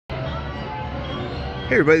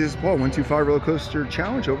Hey everybody, this is Paul, 125 Roller Coaster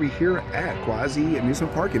Challenge over here at Quassy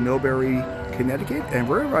Amusement Park in Middlebury, Connecticut, and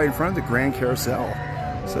we're right in front of the Grand Carousel.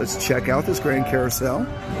 So let's check out this Grand Carousel.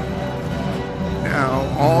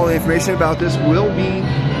 Now, all the information about this will be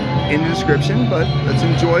in the description, but let's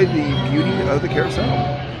enjoy the beauty of the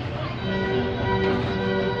carousel.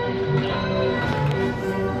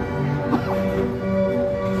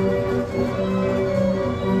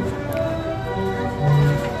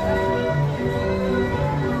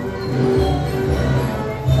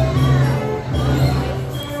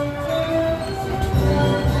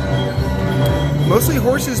 Mostly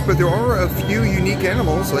horses, but there are a few unique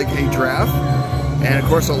animals like a giraffe and of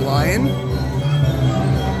course a lion,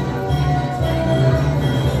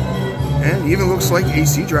 and even looks like a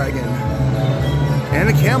sea dragon and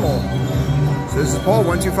a camel. So this is Paul,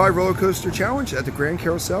 125 Roller Coaster Challenge at the Grand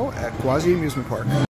Carousel at Quassy Amusement Park.